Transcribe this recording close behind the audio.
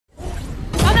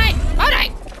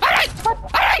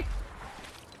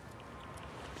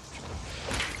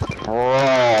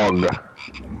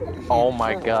Oh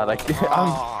my god,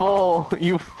 I'm full.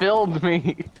 You filled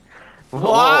me.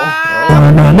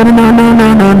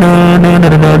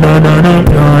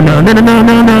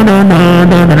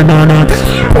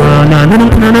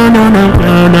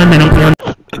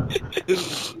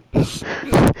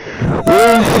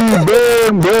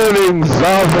 Burning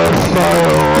Sava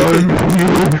you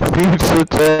refuse to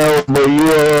tell me you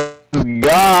are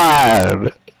God.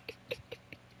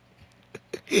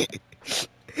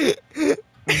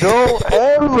 Don't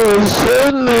ever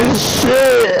send this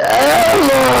shit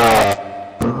ever!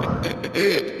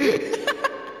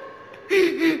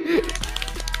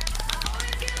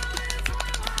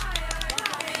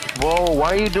 Bro, why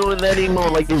are you doing that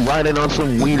emote like you're riding on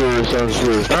some weeder or some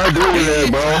shit? Stop doing that,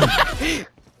 bro.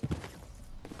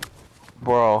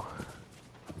 Bro.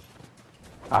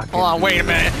 Hold on, wait a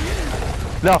minute.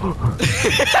 No!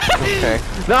 Okay.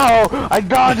 No! I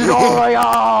dodged all my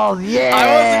balls! Yeah! I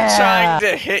wasn't trying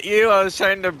to hit you, I was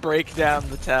trying to break down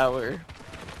the tower.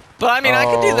 But I mean, I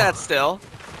could do that still.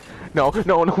 No,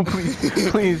 please,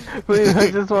 please, please,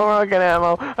 I just want rocket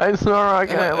ammo. I just want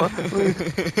rocket ammo, please.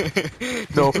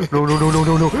 No.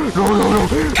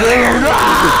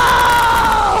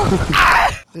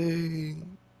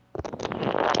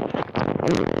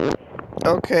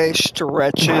 Okay,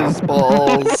 stretches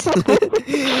balls.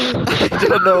 I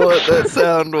don't know what that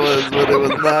sound was, but it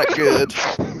was not good.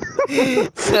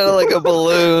 It sounded like a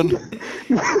balloon.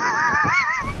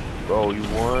 Bro, you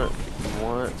want?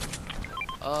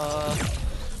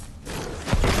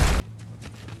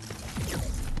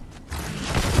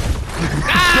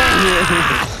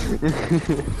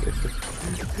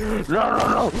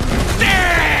 No!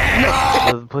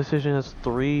 The PlayStation has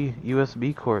 3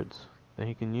 USB cords that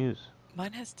you can use.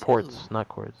 Mine has 2. Ports, not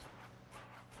cords.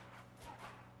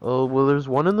 Oh, well, there's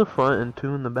 1 in the front and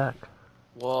 2 in the back.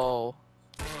 Whoa.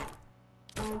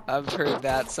 I've heard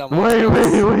that somewhere else.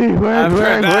 Wait. I've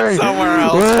heard that somewhere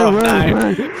else.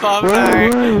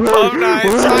 Fortnite.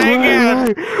 Try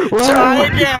again. Try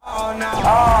again. Oh no,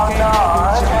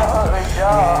 I can't let it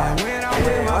go. When I'm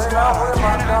with my squad,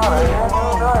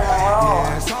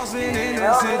 saucing in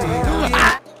the city.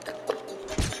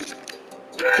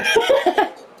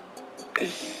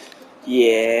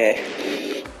 Yeah.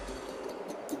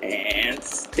 And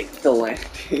stick the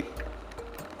landing.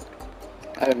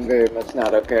 I'm very much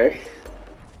not okay.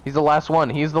 He's the last one.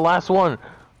 Yeah!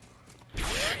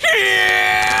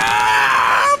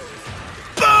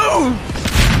 Boom!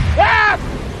 Ah!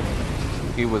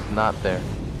 He was not there.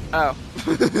 Oh.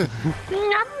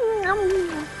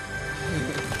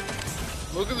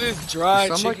 Look at this dry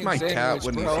chicken like my sandwich, cat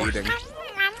when bro. he's eating.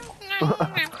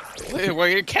 Well,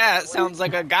 your cat sounds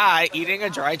like a guy eating a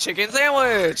dry chicken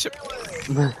sandwich.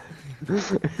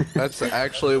 That's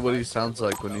actually what he sounds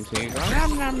like when he's eating.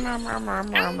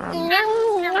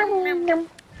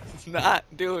 It's not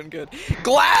doing good.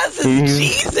 Glasses,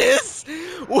 Jesus!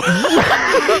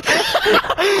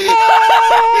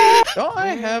 Don't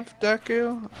I have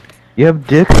Deku? You have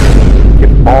dick? Your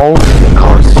balls?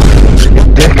 Your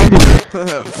dick?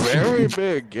 Very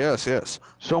big, yes.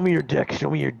 Show me your dick.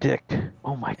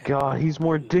 Oh my god, he's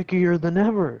more dickier than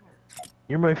ever.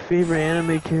 You're my favorite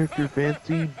anime character,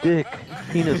 Fancy Dick.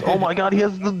 Penis. Oh my god, he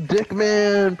has the dick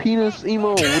man! Penis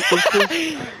emo!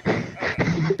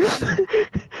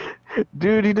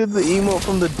 Dude, he did the emote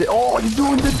from the dick. Oh, he's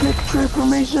doing the dick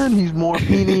transformation! He's more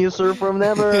peniser from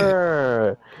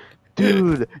ever!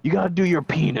 Dude, you gotta do your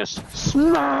penis.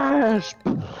 Smash!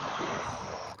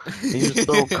 You just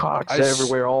throw cocks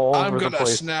everywhere, all over the place. I'm gonna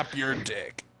snap your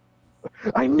dick.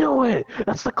 I know it!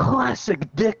 That's the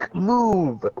classic dick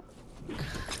move!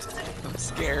 I'm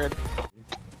scared.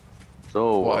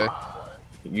 So,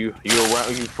 you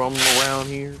from around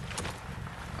here?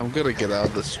 I'm gonna get out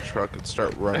of this truck and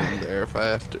start running there if I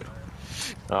have to. Put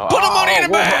the money in the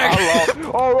bag!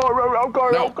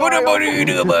 Put the money in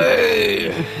the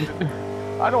bag!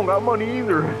 I don't got money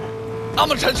either. I'm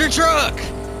gonna touch your truck!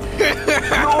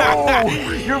 No!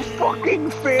 You're fucking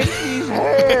Fancy's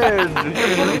head!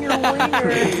 You're putting your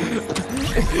wiener!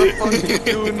 What the fuck are you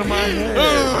doing to my head?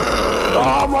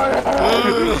 Oh, my head!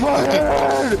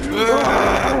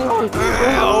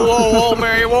 Whoa,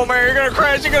 Mary, you're gonna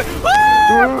crash, you're gonna...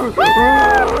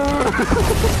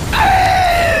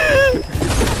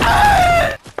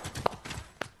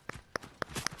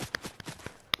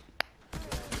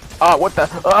 What the?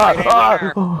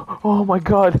 Oh my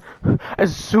god.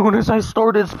 As soon as I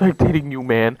started spectating you,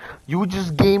 man, you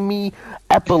just gave me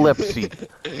epilepsy.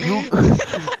 You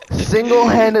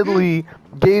single-handedly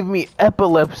gave me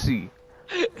epilepsy.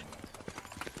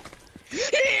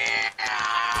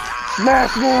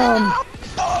 Smash him!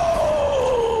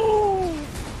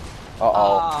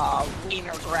 Uh-oh.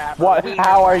 What?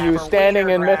 How are you standing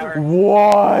in mid?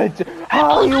 What?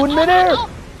 How are you in midair?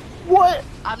 What?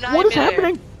 I'm not What is midair.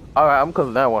 happening? All right, I'm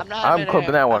clipping that one. I'm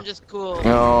clipping that one. I'm just cool.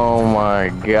 Oh my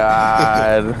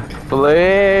god!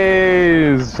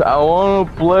 Please, I want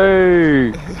to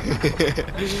play.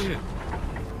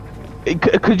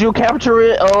 Could you capture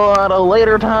it at a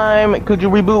later time? Could you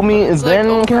reboot me and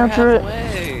then capture it?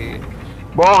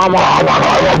 Bro, I'm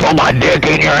gonna put my dick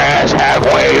in your ass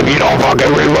halfway if you don't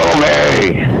fucking reboot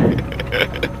me.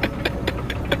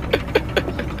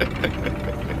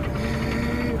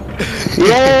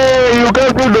 Yeah, you got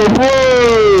to the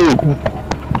food.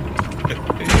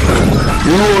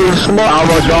 You are smart. I'm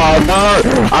a driver.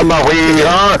 I'm a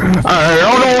reader. I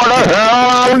don't know what the hell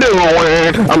I'm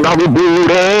doing. I'm not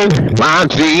rebooting my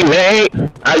teammate.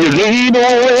 I just need to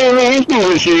win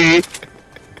this shit.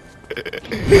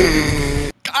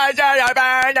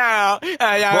 Bro,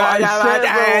 I said the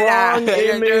wrong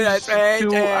image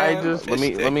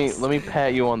to. Let me pat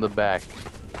you on the back.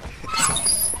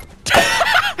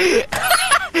 You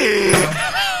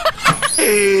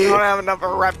don't have enough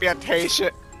of a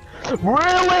reputation.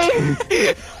 Really?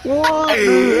 What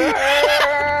the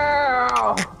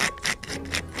hell?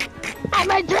 I'm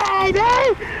a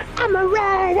driver. I'm a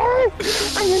rider.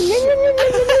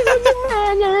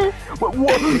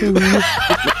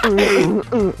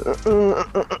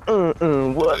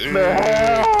 What the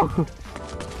hell?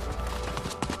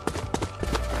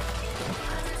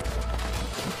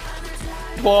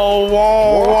 Whoa,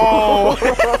 whoa,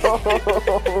 whoa!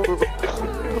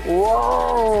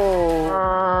 Whoa!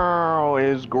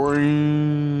 It's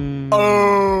green.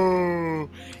 Oh.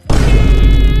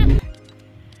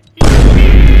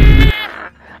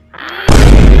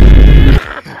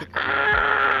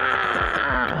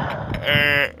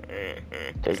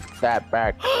 Take that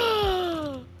back. God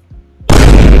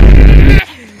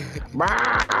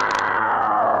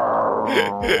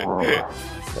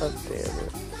damn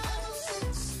it.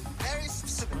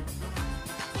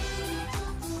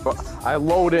 I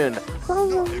load in.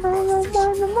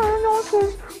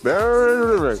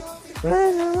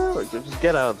 Just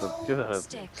get out of the camera.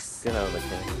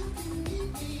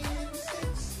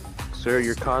 Sir,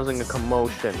 you're causing a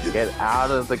commotion. Get out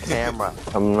of the camera.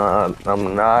 I'm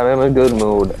not in a good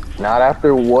mood. Not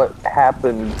after what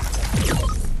happened.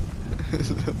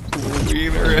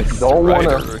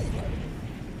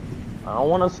 I don't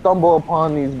wanna stumble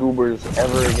upon these goobers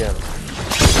ever again.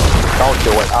 Don't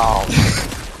do it. Oh.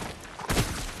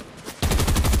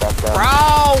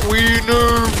 Bro,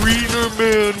 wiener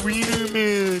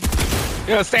man.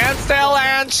 Yeah, stand still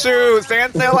and shoot.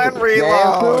 Stand still and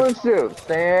reload.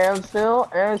 Stand still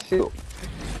and shoot.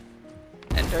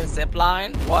 Enter zip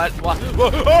line. What?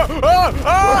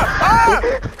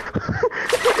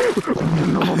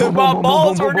 My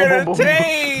balls were gonna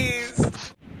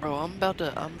tase. Bro, I'm about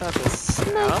to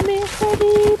snap.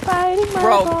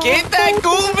 Bro, get that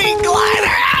goofy glider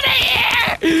out of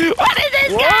here! What is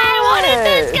this guy? What is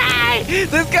this guy?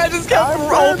 This guy just kept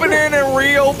opening and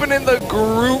reopening the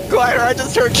group glider. I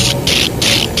just heard.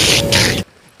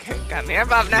 Okay, got me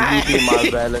above now. You be my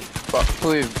villain.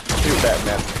 Please shoot that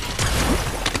man.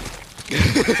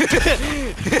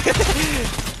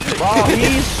 Oh,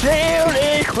 he's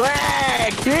shielding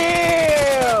crack!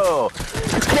 Kill!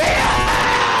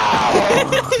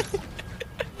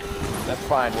 That's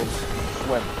fine, we'll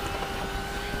swim.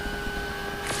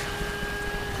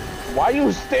 Why are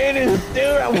you standing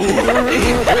still? Why are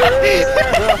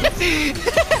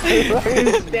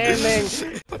you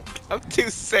standing? I'm too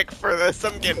sick for this.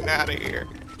 I'm getting out of here.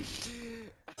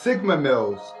 Sigma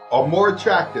males are more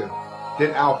attractive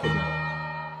than alpha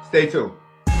males. Stay tuned.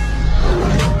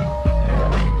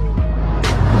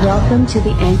 Welcome to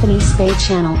the Anthony Spade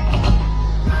channel.